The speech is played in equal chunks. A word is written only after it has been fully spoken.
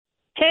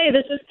Hey,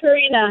 this is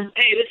Karina.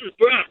 Hey, this is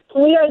Brett.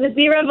 We are the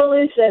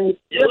DeRevolutions.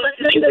 You're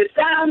listening to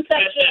Sound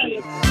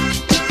Sessions.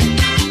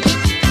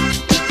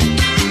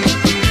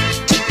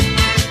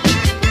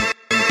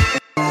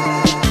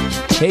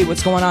 Hey,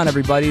 what's going on,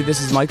 everybody? This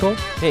is Michael.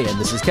 Hey, and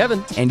this is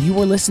Kevin. And you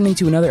are listening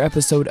to another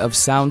episode of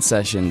Sound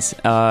Sessions.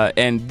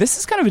 And this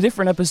is kind of a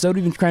different episode.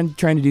 We've been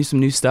trying to do some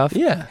new stuff.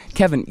 Yeah.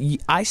 Kevin,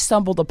 I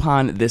stumbled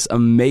upon this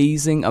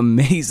amazing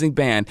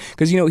band.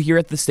 Because, here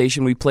at the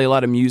station, we play a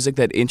lot of music,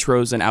 that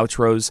intros and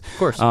outros of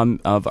course.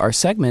 Of our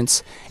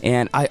segments.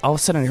 And all of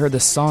a sudden, I heard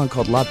this song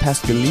called La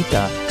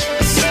Pascualita.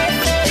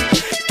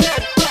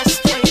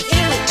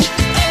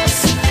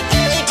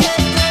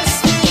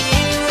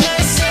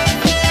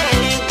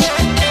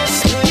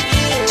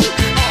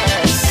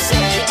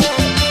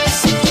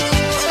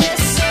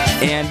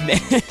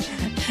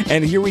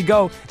 And here we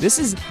go. This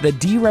is the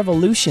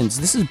DeRevolutions.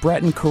 This is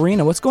Brett and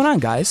Karina. What's going on,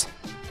 guys?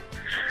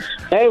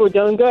 Hey, we're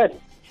doing good.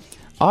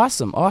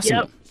 Awesome.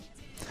 Yep.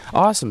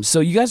 Awesome. So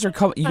you guys are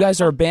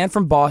a band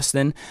from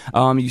Boston.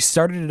 You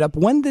started it up.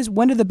 When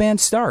did the band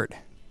start?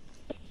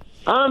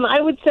 I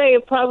would say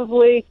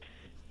probably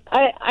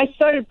I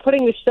started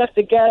putting the stuff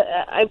together.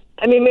 I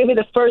mean, maybe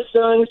the first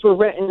songs were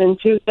written in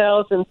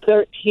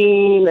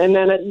 2013, and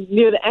then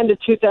near the end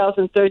of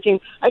 2013,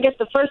 I guess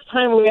the first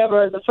time we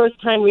ever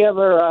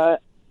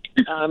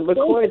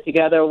recorded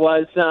together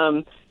was,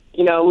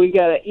 we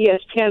got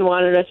ESPN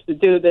wanted us to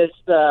do this,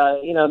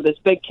 this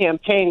big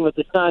campaign with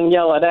the song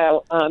 "Yell It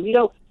Out."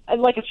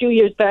 Like a few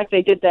years back,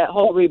 they did that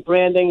whole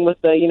rebranding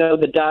with the,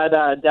 the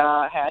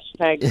da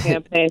hashtag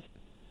campaign.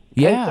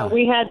 Yeah. And so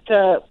we had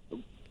to.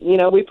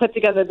 We put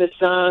together this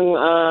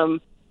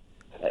song.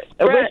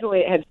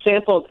 Originally,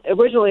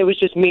 it was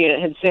just me, and it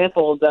had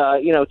sampled,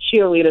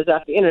 cheerleaders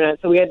off the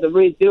internet, so we had to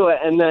redo it.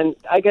 And then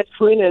I guess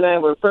Karina and I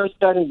were first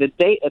starting to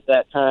date at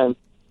that time.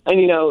 And,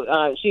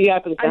 she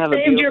happens to have a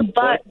beautiful... I saved your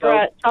butt,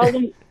 Brett.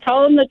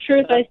 Tell them the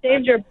truth. I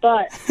saved your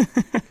butt.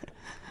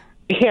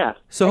 Yeah.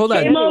 So hold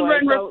on. Came over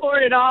and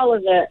recorded all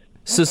of it.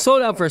 So slow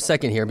down for a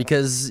second here,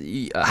 because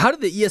how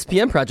did the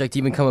ESPN project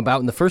even come about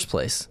in the first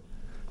place?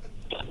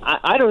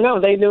 I don't know.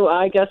 They knew.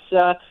 I guess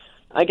the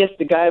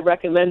guy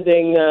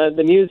recommending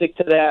the music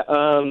to that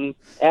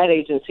ad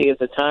agency at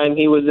the time,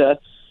 he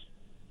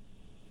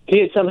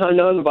had somehow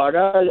known about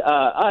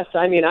us.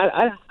 I mean,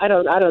 I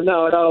don't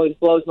know. It always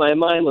blows my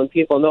mind when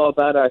people know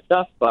about our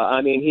stuff. But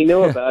I mean, he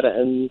knew about it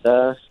and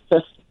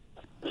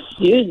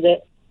used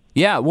it.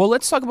 Yeah. Well,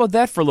 let's talk about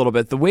that for a little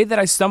bit. The way that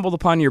I stumbled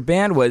upon your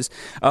band was.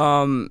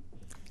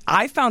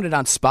 I found it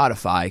on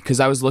Spotify because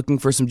I was looking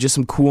for some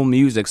cool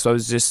music. So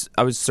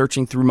I was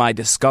searching through my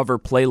Discover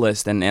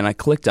playlist and I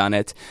clicked on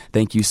it.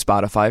 Thank you,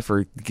 Spotify,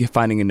 for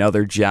finding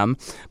another gem.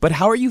 But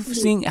how are you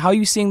seeing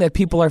that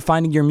people are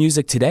finding your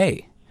music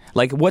today?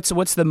 Like, what's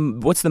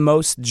the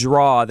most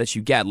draw that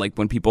you get? Like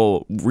when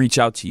people reach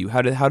out to you,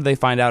 how do they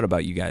find out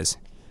about you guys?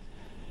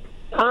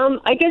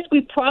 I guess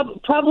we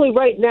probably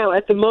right now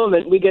at the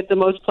moment we get the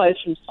most plays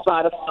from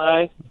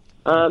Spotify.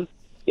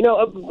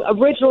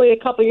 Originally a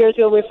couple of years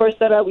ago when we first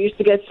set out, we used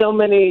to get so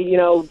many,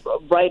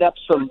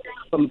 write-ups from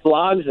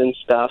blogs and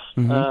stuff.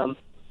 Mm-hmm.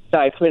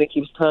 Sorry, Karina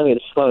keeps telling me to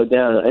slow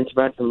down. I'm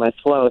interrupting my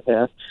flow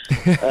here.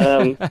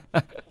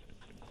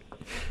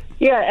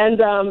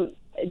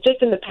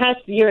 Just in the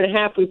past year and a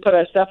half, we put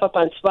our stuff up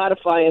on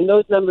Spotify, and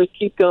those numbers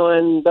keep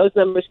going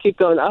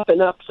up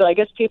and up. So I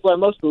guess people are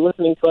mostly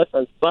listening to us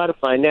on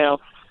Spotify now.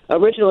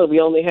 Originally,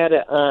 we only had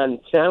it on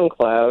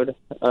SoundCloud.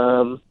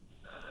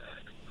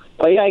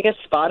 Well, yeah, I guess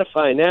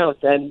Spotify now.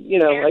 And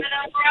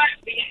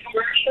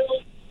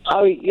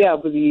oh yeah,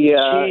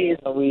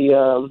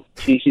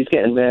 she's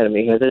getting mad at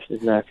me here. This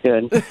is not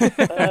good.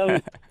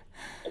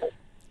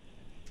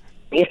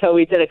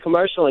 We did a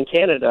commercial in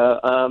Canada,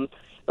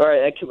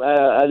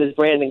 this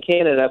brand in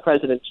Canada,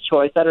 President's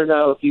Choice. I don't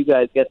know if you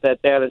guys get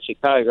that down in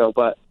Chicago,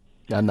 but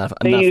I'm not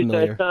they used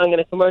familiar. our song in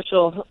a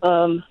commercial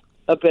a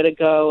bit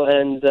ago,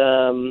 and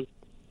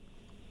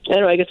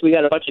I guess we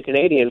got a bunch of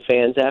Canadian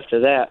fans after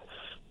that.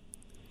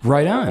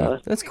 Right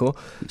on. That's cool.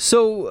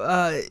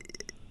 So,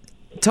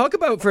 talk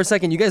about for a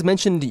second. You guys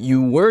mentioned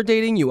you were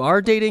dating, you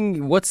are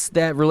dating. What's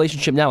that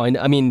relationship now?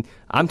 I mean,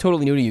 I'm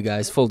totally new to you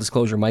guys. Full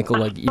disclosure, Michael,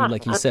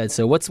 like he said.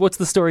 So, what's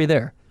the story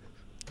there?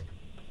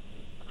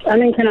 I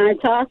mean, can I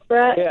talk,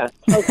 Brett? Yeah.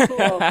 Oh,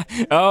 cool.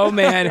 Oh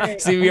man,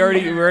 see, we're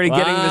already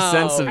getting the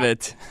sense of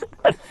it.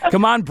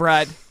 Come on,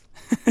 Brett.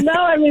 No,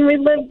 I mean we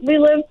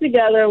live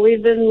together.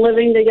 We've been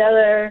living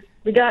together.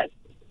 We got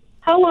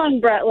how long,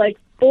 Brett? Like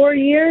 4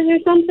 years or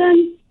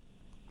something?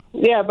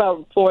 Yeah,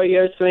 about 4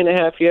 years,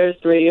 3.5 years,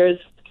 3 years.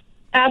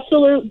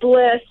 Absolute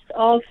bliss,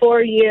 all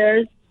 4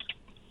 years.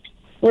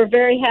 We're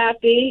very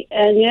happy,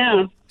 and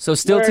yeah. So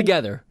still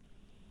together?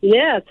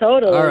 Yeah,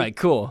 totally. All right,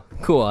 cool.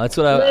 That's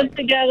what I live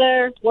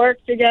together, work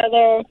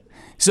together,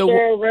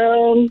 share a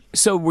room.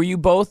 So were you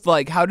both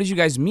like? How did you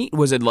guys meet?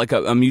 Was it like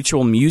a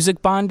mutual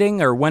music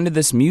bonding, or when did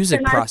this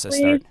music process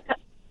start?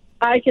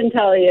 I can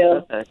tell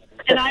you. Okay.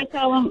 Can I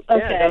tell them? Yeah,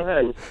 Okay. go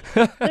ahead.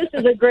 This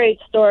is a great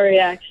story,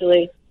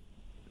 actually.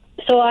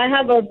 So I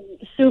have a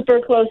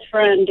super close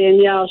friend,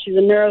 Danielle. She's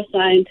a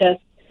neuroscientist.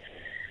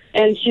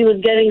 and she was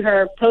getting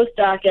her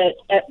postdoc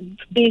at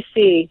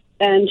BC,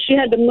 and she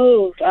had to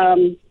move.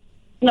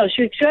 No,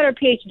 she got her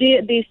PhD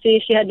at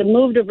BC. She had to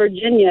move to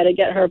Virginia to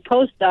get her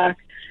postdoc.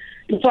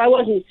 And so I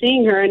wasn't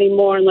seeing her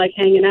anymore and, like,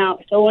 hanging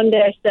out. So one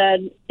day I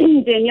said,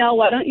 Danielle,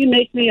 why don't you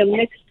make me a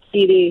mixed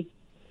CD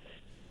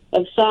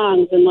of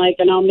songs, and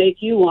I'll make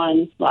you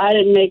one. Well, I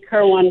didn't make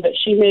her one, but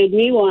she made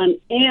me one,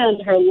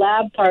 and her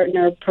lab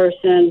partner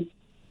person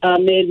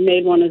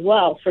made one as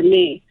well for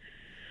me.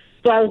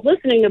 So I was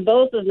listening to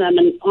both of them,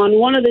 and on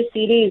one of the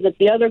CDs that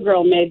the other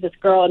girl made, this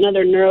girl,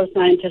 another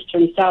neuroscientist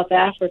from South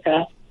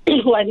Africa,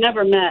 who I'd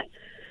never met,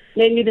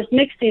 made me this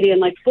mix CD,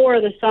 and 4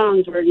 of the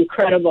songs were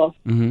incredible.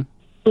 Mm-hmm.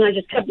 And I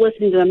just kept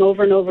listening to them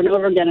over and over and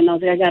over again, and I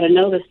was like, I got to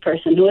know this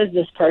person. Who is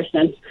this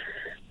person?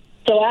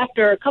 So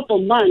after a couple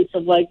months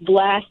of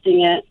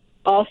blasting it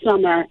all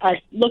summer,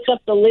 I looked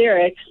up the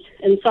lyrics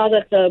and saw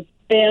that the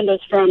band was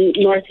from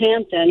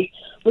Northampton,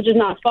 which is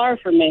not far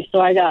from me.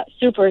 So I got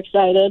super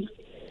excited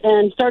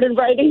and started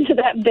writing to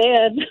that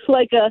band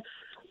like a,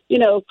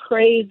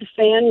 crazed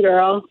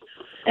fangirl.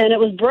 And it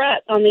was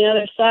Brett on the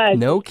other side.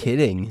 No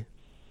kidding.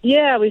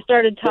 Yeah, we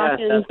started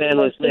talking that band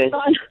was me.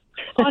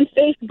 on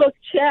Facebook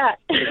chat.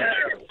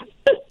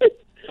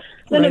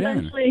 Then Right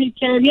eventually he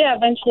came. Yeah,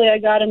 eventually I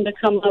got him to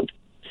come up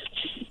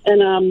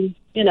and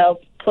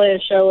play a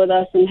show with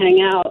us and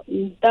hang out.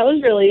 And that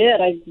was really it.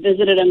 I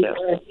visited him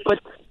But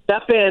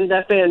that band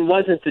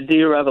wasn't the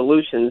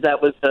DeRevolutions. That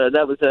was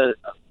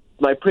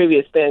my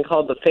previous band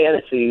called the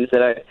Fantasies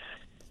that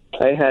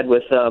I had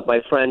with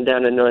my friend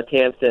down in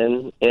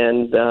Northampton,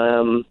 and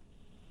I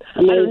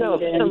don't know,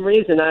 for some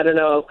reason,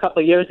 a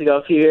couple of years ago,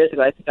 a few years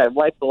ago, I think I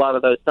wiped a lot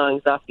of those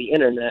songs off the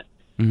internet.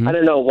 Mm-hmm. I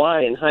don't know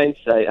why, in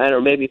hindsight. I don't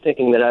know, maybe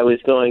thinking that I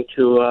was going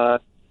to,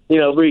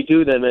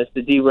 redo them as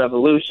the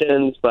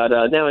DeRevolutions, but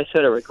now I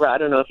sort of regret. I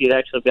don't know if you'd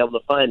actually be able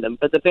to find them,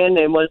 but the band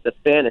name was the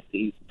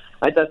Fantasies.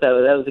 I thought that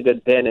was a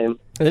good band name.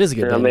 It is a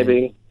good band name.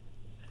 Maybe.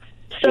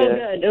 So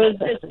good.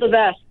 It's the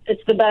best.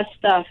 It's the best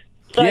stuff.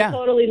 So Yeah. I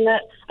totally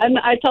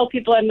I tell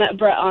people I met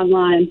Brett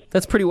online.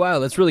 That's pretty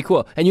wild. That's really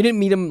cool. And you didn't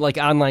meet him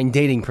online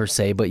dating per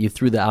se, but you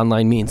through the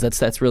online means.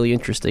 That's really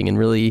interesting and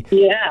really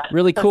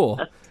really cool.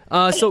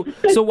 So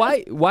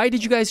why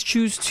did you guys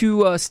choose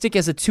to stick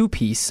as a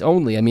 2-piece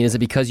only? I mean, is it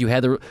because you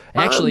had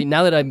actually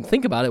now that I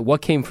think about it,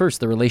 what came first,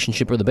 the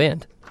relationship or the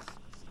band?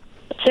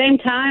 Same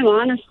time,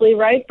 honestly,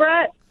 right,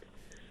 Brett?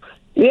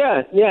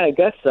 Yeah, I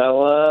guess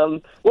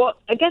so. Well,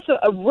 I guess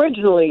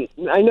originally,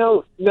 I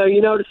know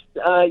you noticed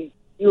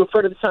you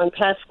refer to the song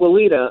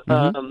Pasqualita.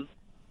 Mm-hmm.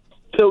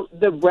 So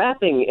the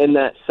rapping in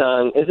that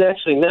song is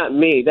actually not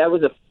me. That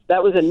was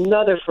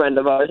another friend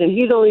of ours, and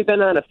he's only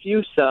been on a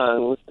few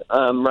songs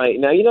right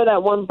now. You know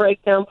that one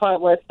breakdown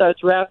part where it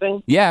starts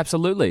rapping? Yeah,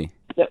 absolutely.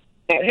 Yeah.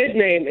 His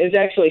name is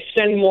actually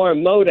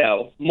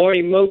Morimoto.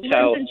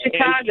 He's in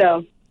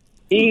Chicago.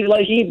 He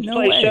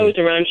plays shows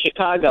around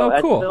Chicago as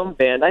a film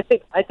band. I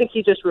think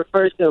he just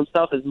refers to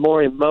himself as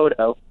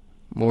Morimoto,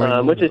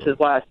 which is his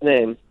last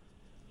name.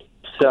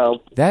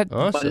 So That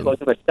might as well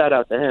give a shout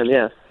out to him.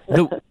 Yeah.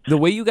 the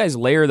way you guys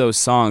layer those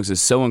songs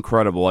is so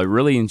incredible. I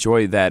really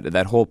enjoy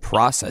that whole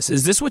process.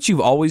 Is this what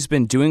you've always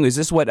been doing? Is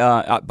this what,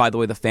 by the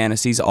way, the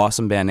Fantasies,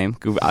 awesome band name.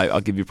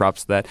 I'll give you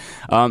props to that.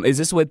 Is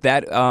this what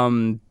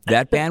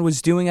that band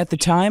was doing at the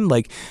time,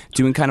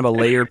 doing kind of a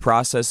layered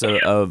process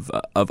of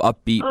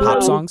upbeat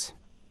pop songs?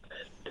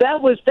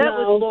 That was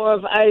more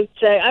of, I'd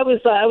say I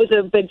was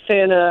a big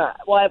fan of.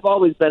 Well, I've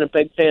always been a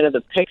big fan of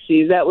the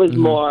Pixies. That was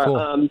more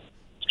cool.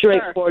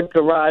 straightforward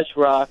garage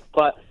rock,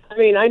 but. I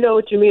mean, I know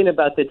what you mean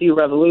about the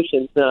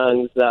DeRevolution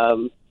songs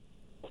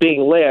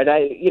being layered.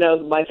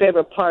 My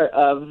favorite part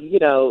of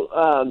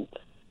my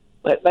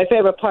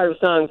favorite part of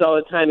songs all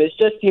the time is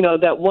just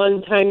that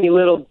one tiny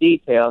little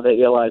detail that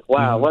you're like,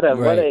 wow,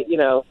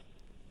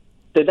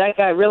 did that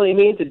guy really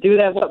mean to do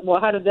that?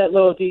 How did that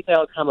little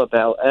detail come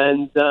about?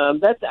 And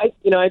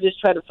I just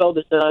try to fill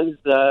the songs,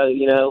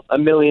 a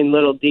million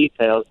little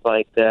details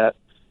like that.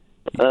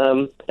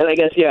 And I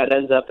guess it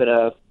ends up in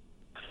a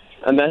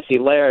messy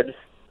layered.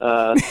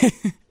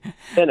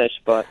 Finish,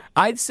 but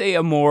I'd say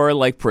a more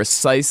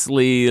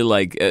precisely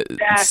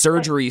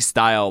surgery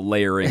style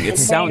layering. It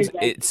sounds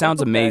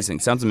amazing.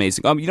 Sounds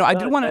amazing. I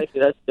did want to.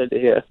 That's good to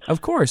hear.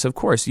 Of course.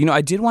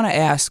 I did want to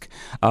ask.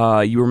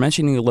 You were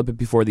mentioning a little bit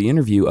before the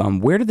interview.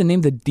 Where did the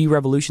name the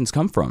DeRevolutions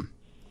come from?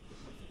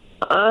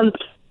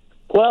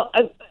 Well,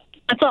 I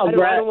don't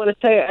want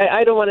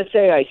to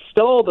say I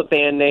stole the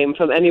band name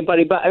from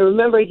anybody, but I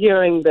remember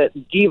hearing that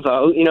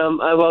Devo.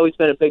 I've always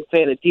been a big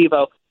fan of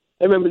Devo.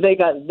 I remember they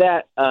got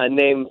that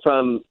name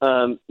from,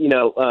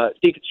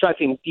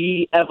 deconstructing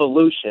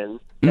de-evolution.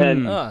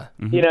 And, I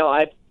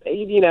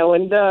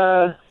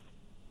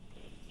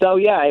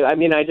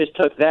just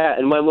took that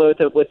and went with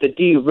the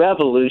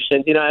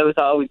DeRevolutions. I've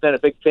always been a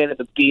big fan of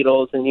the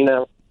Beatles, and,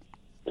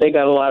 they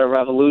got a lot of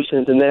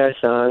revolutions in their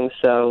songs.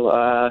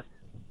 So,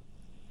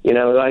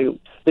 the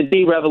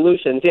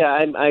DeRevolutions,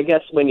 I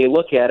guess when you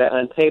look at it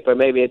on paper,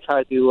 maybe it's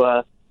hard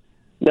to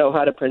know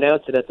how to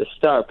pronounce it at the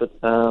start, but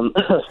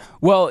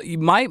Well,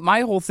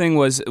 my whole thing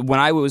was when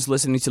I was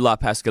listening to La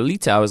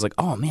Pascalita, I was like,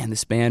 oh man,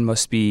 this band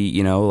must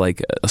be,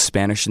 like a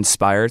Spanish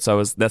inspired.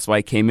 So that's why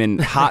I came in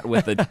hot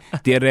with the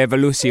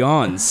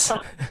DeRevolutions.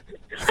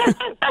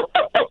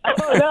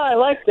 Oh, no, I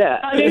like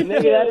that.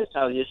 Maybe that is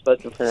how you're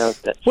supposed to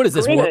pronounce it. What is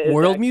this, Karina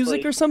world actually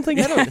music or something?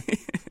 I don't.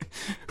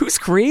 Who's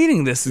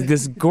creating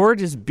this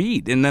gorgeous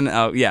beat? And then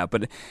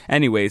but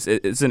anyways,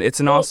 it's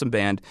an awesome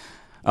band.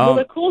 Well,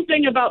 the cool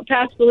thing about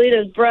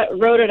Pascalita is Brett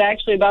wrote it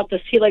actually about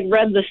this. He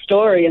read the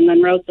story and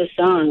then wrote the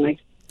song.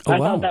 I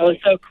thought that was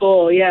so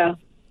cool. Yeah.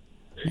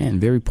 Man,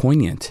 very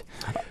poignant.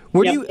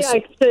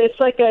 It's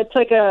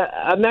like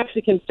a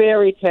Mexican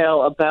fairy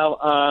tale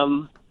about.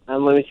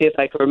 Let me see if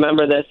I can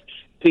remember this.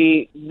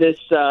 This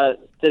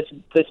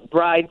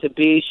bride to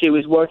be. She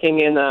was working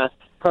in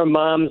her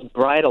mom's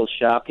bridal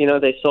shop.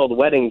 They sold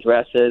wedding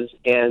dresses,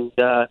 and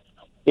I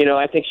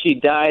think she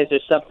dies or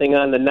something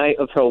on the night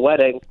of her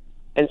wedding.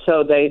 And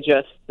so they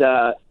just,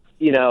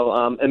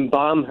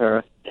 embalm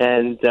her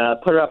and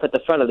put her up at the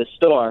front of the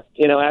store,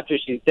 after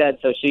she's dead.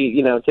 So she,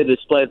 to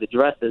display the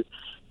dresses,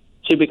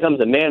 she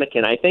becomes a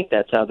mannequin. I think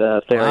that's how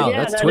the fairy. Wow, Yeah,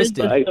 that's that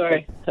twisted. is the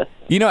story.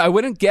 I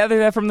wouldn't gather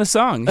that from the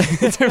song,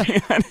 to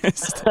be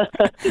honest.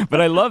 But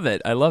I love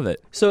it.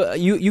 So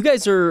you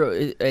guys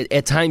are,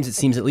 at times it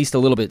seems at least a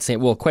little bit,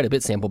 quite a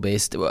bit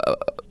sample-based.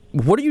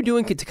 What are you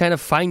doing to kind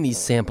of find these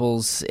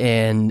samples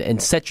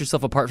and set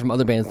yourself apart from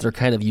other bands that are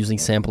kind of using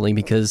sampling?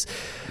 Because,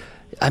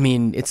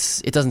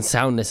 it doesn't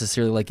sound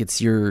necessarily like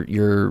it's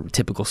your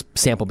typical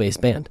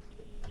sample-based band.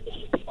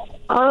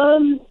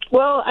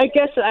 Well, I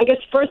guess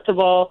first of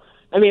all,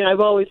 I've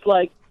always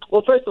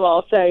first of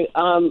all, I'll say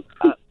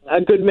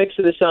a good mix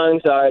of the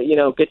songs are,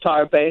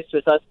 guitar-based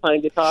with us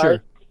playing guitar.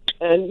 Sure.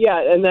 And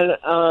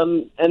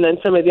then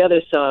some of the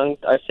other songs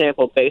are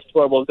sample-based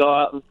where we'll go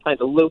out and find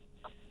a loop.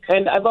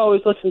 And I've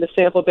always listened to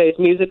sample-based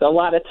music. A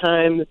lot of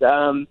times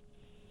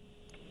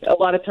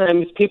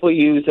people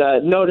use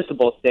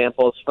noticeable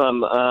samples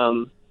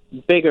from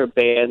bigger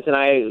bands, and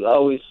I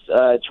always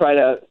try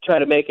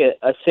to make it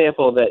a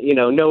sample that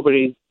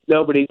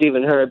nobody's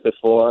even heard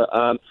before.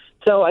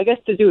 So I guess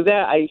to do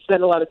that, I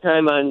spend a lot of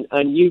time on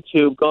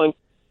YouTube going.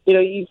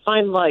 You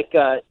find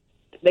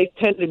they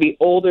tend to be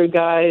older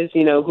guys,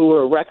 who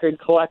are record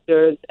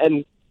collectors,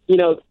 and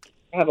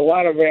have a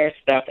lot of rare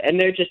stuff, and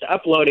they're just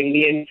uploading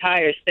the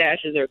entire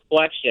stash of their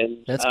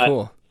collections. That's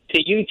cool.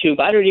 To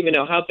YouTube. I don't even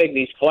know how big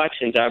these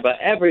collections are, but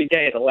every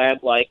day they'll add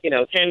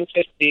 10,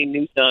 15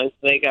 new songs.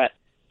 They got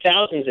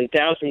thousands and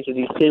thousands of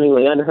these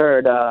seemingly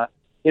unheard,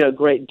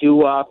 great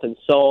doo-wop and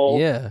soul.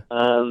 Yeah.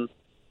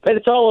 But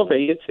it's all over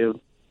YouTube.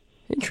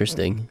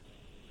 Interesting.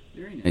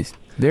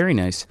 Very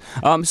nice.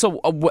 So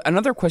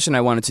another question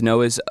I wanted to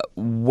know is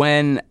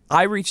when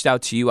I reached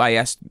out to you, I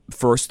asked,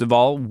 first of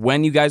all,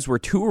 when you guys were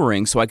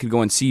touring so I could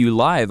go and see you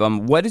live.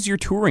 What is your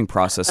touring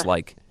process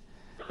like?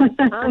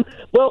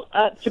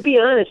 To be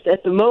honest,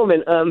 at the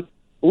moment,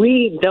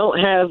 we don't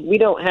have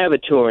a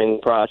touring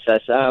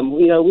process.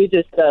 We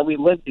just we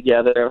live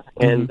together,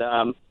 and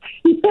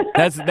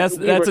that's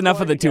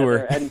enough of the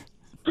tour.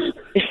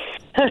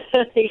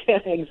 Yeah,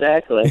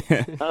 exactly.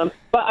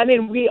 But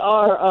we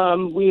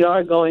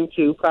are going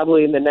to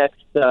probably in the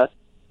next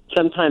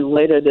sometime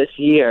later this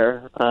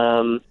year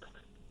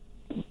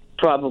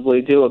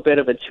probably do a bit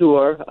of a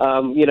tour.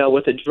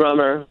 With a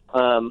drummer,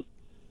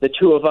 the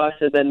two of us,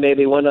 and then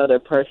maybe one other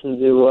person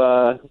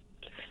to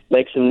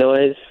make some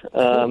noise.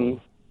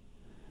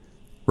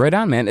 Right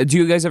on, man. Do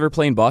you guys ever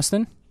play in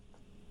Boston?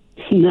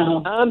 No.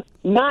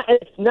 Not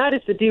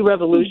as the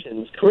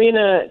DeRevolutions.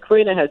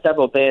 Karina has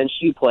several bands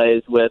she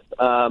plays with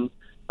on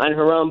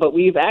her own, but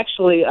we've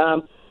actually,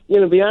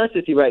 to be honest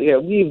with you right here,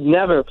 we've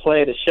never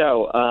played a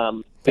show.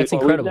 That's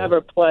before. incredible. We've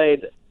never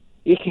played.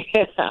 Yeah,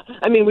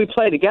 we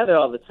play together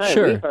all the time.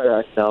 Sure. We hurt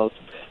ourselves,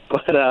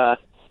 but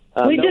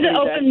we did an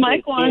open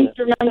mic once.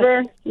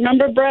 Remember,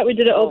 Brett? We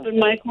did an open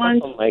mic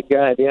once. Oh my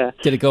God! Yeah.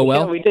 Did it go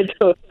well? Yeah, we did.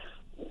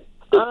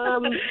 No,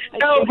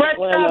 Brett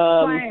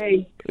stopped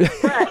playing.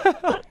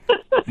 Brett,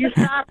 you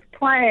stopped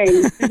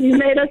playing. You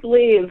made us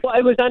leave. Well,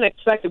 it was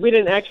unexpected. We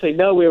didn't actually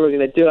know we were going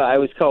to do it. I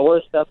was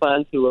coerced up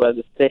onto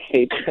the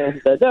stage.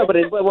 And, no, but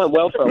it went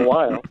well for a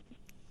while.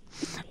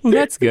 Well,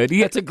 that's good.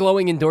 That's a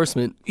glowing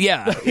endorsement.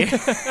 Yeah.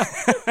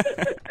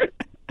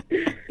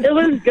 It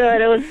was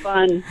good. It was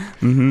fun.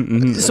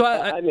 So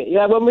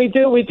when we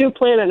do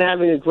plan on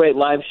having a great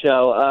live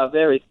show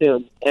very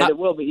soon, and it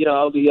will be.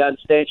 I'll be on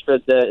stage for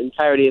the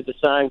entirety of the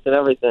songs and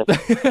everything.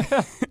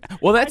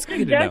 Well, that's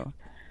good to know.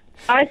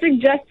 I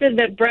suggested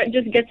that Brett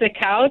just gets a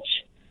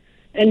couch,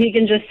 and he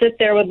can just sit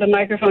there with the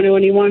microphone, and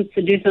when he wants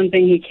to do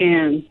something, he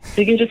can. So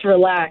he can just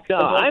relax. No,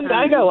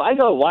 I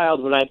go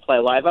wild when I play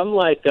live. I'm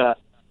like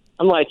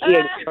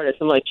Ian Curtis.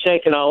 I'm like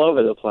shaking all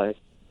over the place.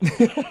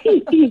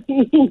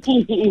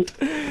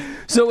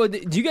 So,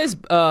 do you guys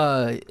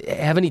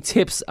have any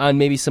tips on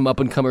maybe some up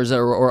and comers,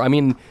 or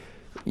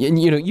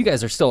And, you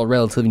guys are still a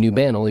relatively new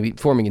band, only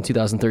forming in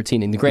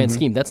 2013. In the grand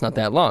scheme, that's not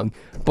that long.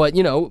 But,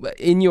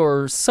 in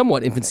your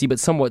somewhat infancy, but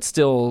somewhat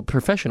still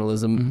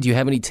professionalism, do you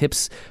have any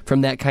tips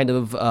from that kind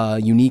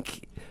of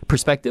unique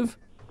perspective?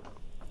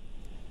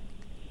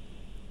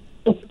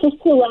 It's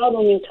just too loud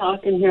when you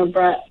talk in here,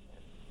 Brett.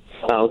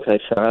 Oh, okay,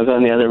 sorry. I was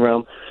in the other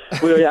room.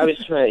 I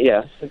was trying,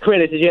 yeah.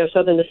 Karina, did you have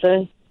something to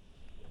say?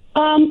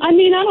 I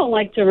don't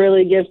like to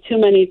really give too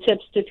many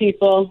tips to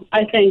people.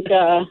 I think,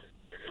 I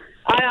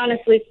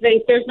honestly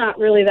think there's not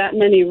really that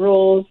many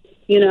rules.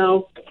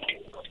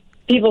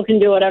 People can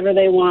do whatever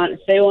they want.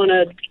 If they want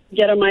to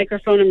get a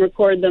microphone and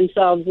record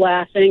themselves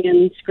laughing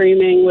and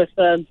screaming with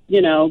the,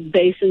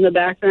 bass in the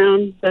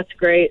background, that's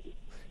great.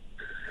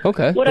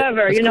 Okay.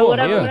 Whatever, that's cool.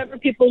 whatever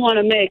people want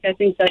to make, I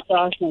think that's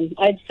awesome.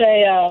 I'd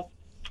say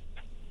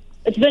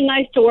it's been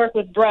nice to work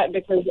with Brett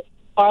because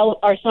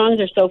our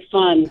songs are so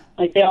fun.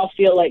 Like, they all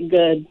feel like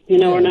good.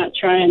 We're not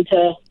trying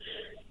to,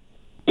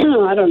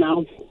 I don't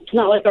know. It's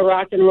not like a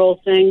rock and roll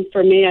thing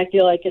for me. I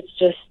feel like it's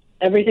just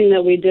everything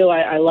that we do,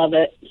 I love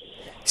it.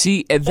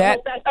 See, I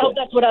hope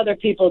that's what other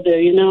people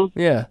do,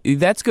 Yeah.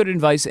 That's good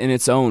advice in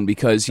its own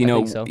because,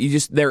 so.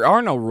 there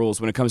are no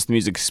rules when it comes to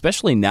music,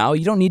 especially now.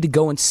 You don't need to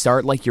go and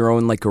start like your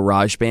own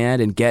garage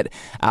band and get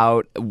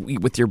out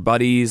with your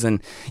buddies,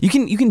 and you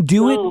can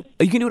do it.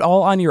 You can do it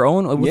all on your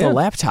own with a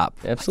laptop.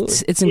 Absolutely.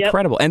 It's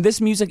incredible. And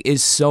this music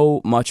is so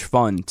much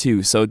fun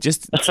too. So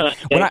just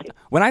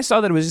when I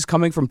saw that it was just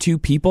coming from two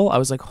people, I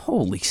was like,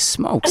 holy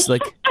smokes.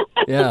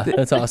 Yeah,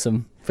 that's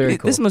awesome. Very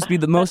cool. This must be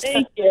the most.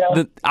 Thank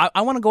you.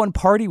 I want to go and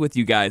party with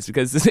you guys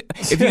because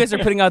if you guys are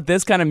putting out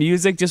this kind of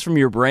music just from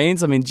your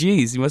brains,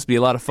 geez, you must be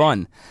a lot of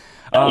fun.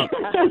 I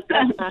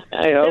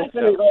hope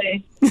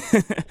Definitely.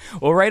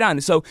 Well, right on.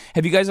 So,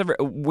 have you guys ever?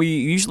 We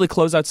usually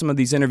close out some of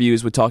these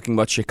interviews with talking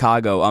about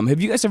Chicago. Have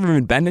you guys ever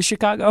even been to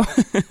Chicago?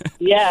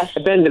 Yes.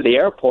 I've been to the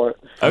airport.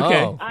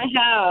 Okay. Oh. I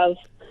have.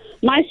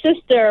 My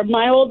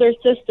older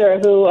sister,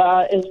 who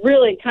is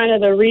really kind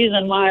of the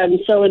reason why I'm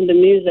so into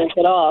music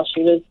at all.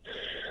 She was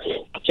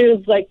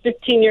like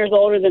 15 years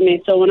older than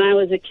me, so when I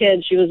was a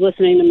kid, she was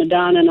listening to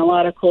Madonna and a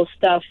lot of cool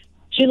stuff.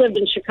 She lived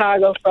in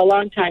Chicago for a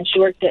long time. She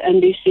worked at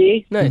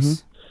NBC.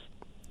 Nice.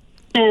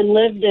 And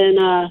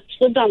she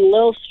lived on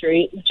Lil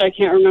Street, which I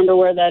can't remember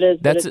where that is.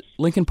 That's at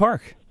Lincoln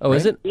Park. Oh,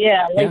 is it?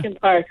 Yeah, Lincoln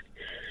Park.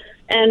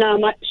 And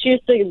she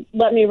used to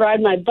let me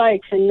ride my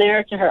bike from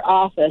there to her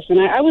office. And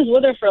I was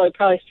with her for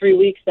probably 3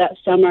 weeks that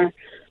summer.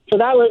 So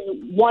that was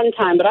one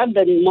time, but I've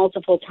been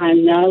multiple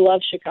times now. I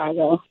love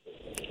Chicago.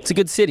 It's a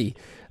good city.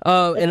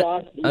 And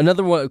awesome.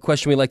 Another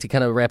question we like to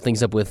kind of wrap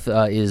things up with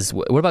is,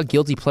 what about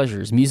guilty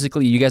pleasures?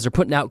 Musically, you guys are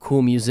putting out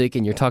cool music,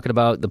 and you're talking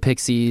about the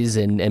Pixies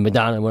and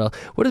Madonna and what else.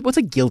 What's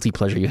a guilty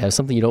pleasure you have,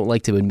 something you don't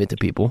like to admit to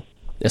people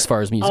as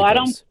far as music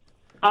goes?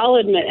 I'll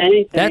admit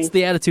anything. That's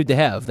the attitude to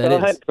have. That Go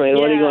is. ahead,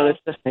 Karina. What do you want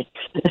to say?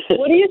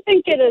 What do you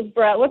think it is,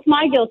 Brett? What's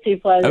my guilty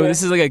pleasure? Oh,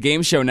 this is like a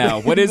game show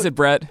now. What is it,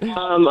 Brett?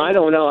 I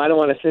don't know. I don't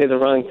want to say the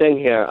wrong thing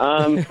here.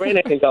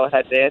 Karina can go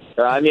ahead and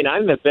answer. I'm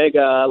a big,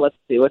 let's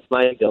see, what's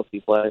my guilty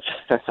pleasure?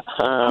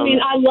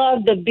 I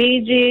love the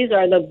Bee Gees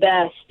are the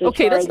best.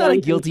 Okay, that's not a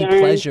guilty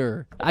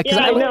pleasure. I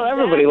know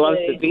everybody loves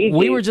the Bee Gees.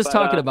 We were just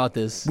talking about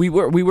this. We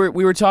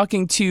were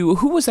talking to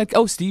who was that?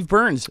 Oh, Steve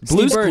Burns.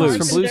 Blues Clues. Clues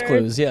from Blues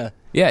Clues. Yeah.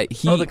 Yeah.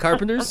 The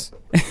Carpenters.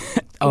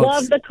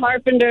 Love the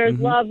Carpenters.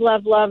 Love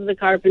the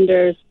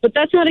Carpenters. But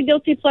that's not a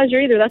guilty pleasure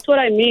either. That's what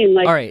I mean.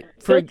 All right.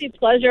 Guilty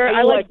pleasure.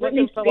 I like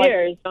Britney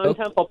Spears. Stone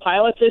Temple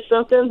Pilots or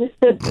something?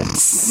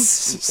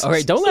 All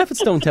right, don't laugh at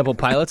Stone Temple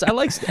Pilots. I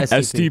like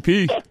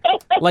STP.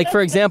 Like, for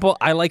example,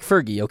 I like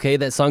Fergie, okay?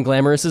 That song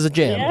Glamorous is a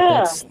jam.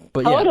 Yeah,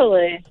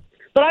 totally.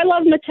 But I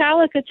love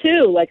Metallica,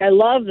 too. I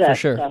love that for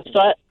sure. stuff. So,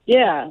 I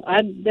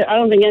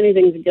don't think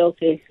anything's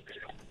guilty.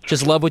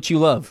 Just love what you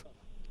love.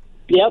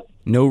 Yep.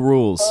 No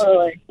rules.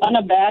 Totally.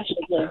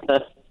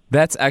 Unabashedly.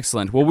 That's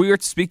excellent. Well, we were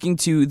speaking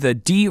to the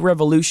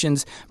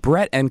DeRevolutions,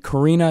 Brett and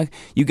Karina.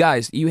 You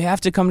guys, you have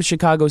to come to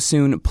Chicago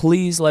soon.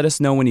 Please let us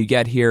know when you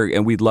get here,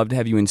 and we'd love to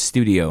have you in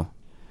studio.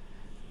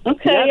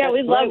 Okay,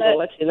 we'd love it. We'll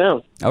let you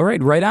know. All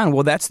right, right on.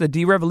 Well, that's the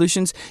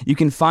DeRevolutions. You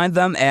can find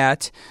them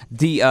at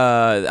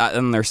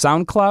on their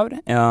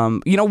SoundCloud.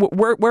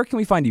 Where can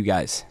we find you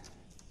guys?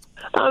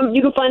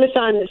 You can find us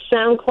on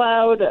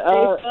SoundCloud,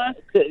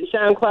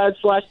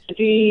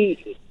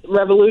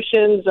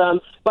 SoundCloud/DeRevolutions.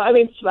 But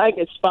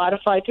it's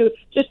Spotify too.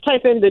 Just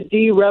type in the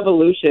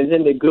DeRevolutions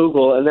into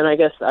Google, and then I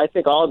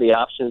think all the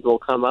options will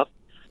come up.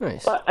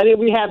 Nice. But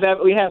we have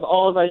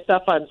all of our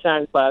stuff on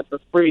SoundCloud for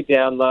free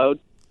download.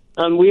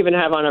 We even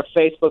have on our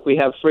Facebook, we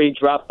have free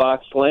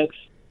Dropbox links.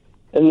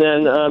 And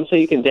then, so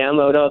you can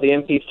download all the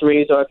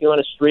MP3s, or if you want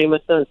to stream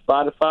us on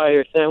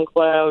Spotify or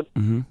SoundCloud,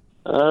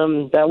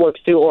 that works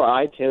too, or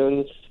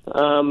iTunes.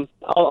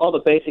 All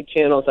the basic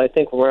channels I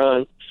think we're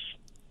on.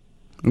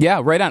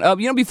 Yeah, right on.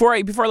 Before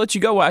I let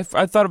you go, I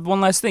thought of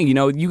one last thing.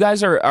 You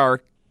guys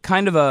are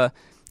kind of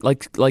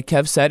like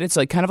Kev said, it's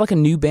like kind of like a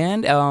new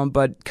band,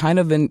 but kind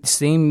of in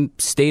same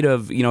state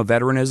of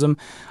veteranism.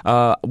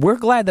 We're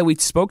glad that we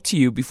spoke to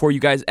you before you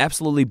guys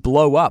absolutely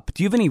blow up.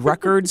 Do you have any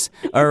records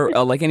or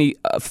like any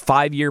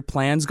 5-year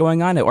plans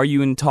going on? Are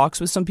you in talks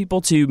with some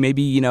people to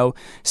maybe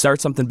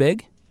start something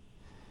big?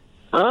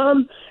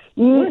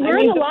 We're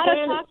in a lot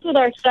of talks with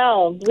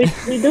ourselves.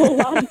 We do a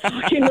lot of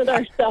talking with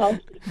ourselves.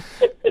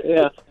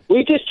 Yeah,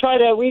 we try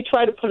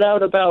to put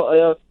out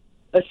about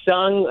a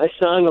song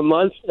a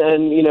month,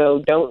 and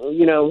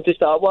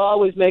we're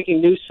always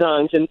making new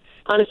songs. And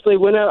honestly,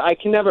 I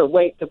can never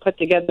wait to put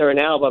together an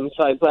album.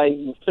 So I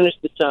finish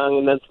the song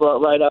and then throw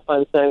it right up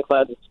on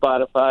SoundCloud and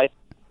Spotify.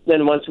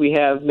 Then once we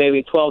have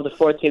maybe 12 to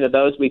 14 of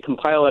those, we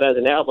compile it as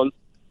an album.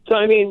 So,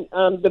 I mean,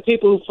 the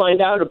people who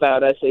find out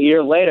about us a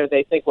year later,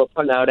 they think we're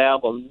putting out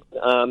albums.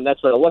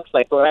 That's what it looks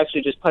like. We're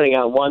actually just putting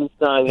out one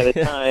song at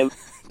a time.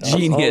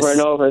 Genius. Over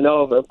and over and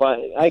over. But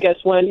I guess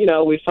when,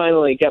 we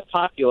finally get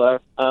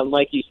popular,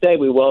 like you say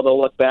we will, they'll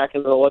look back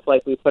and it'll look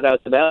like we put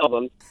out some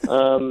albums.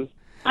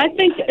 I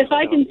think, if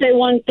I can say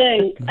one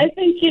thing, I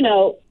think, in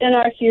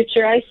our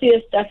future, I see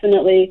us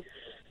definitely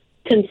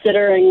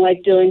considering,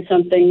 like, doing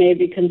something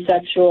maybe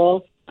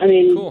conceptual. I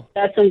mean, Cool.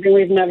 That's something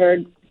we've never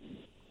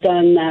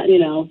done, that,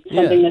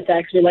 something that's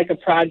actually like a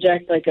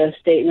project, like a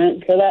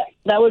statement. So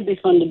that would be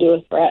fun to do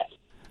with Brett.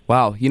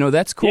 Wow,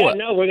 that's cool. Yeah,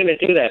 no, we're going to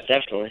do that,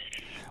 definitely.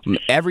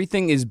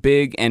 Everything is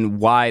big and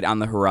wide on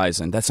the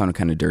horizon. That sounded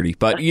kind of dirty,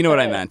 but you know what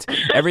I meant.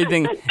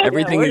 Everything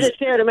we're is... just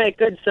here to make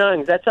good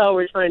songs. That's all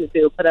we're trying to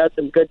do, put out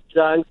some good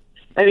songs.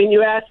 I mean,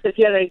 you asked if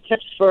you had any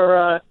tips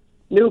for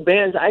new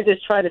bands. I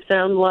just try to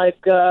sound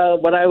like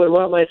what I would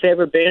want my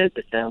favorite band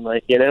to sound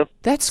like,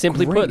 That's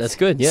Simply great. put, that's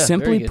good. Yeah,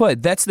 Simply very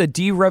put, that's the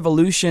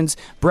DeRevolutions.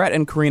 Brett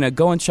and Karina,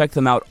 go and check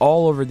them out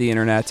all over the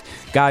internet.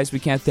 Guys, we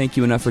can't thank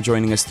you enough for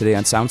joining us today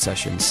on Sound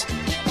Sessions.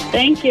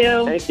 Thank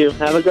you. Thank you.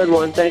 Have a good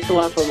one. Thanks a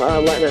lot for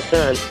letting us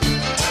on.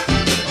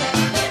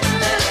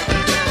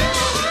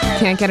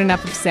 Can't get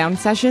enough of Sound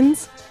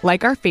Sessions?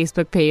 Like our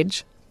Facebook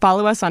page,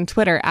 follow us on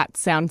Twitter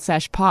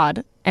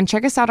 @SoundSeshPod, and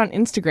check us out on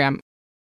Instagram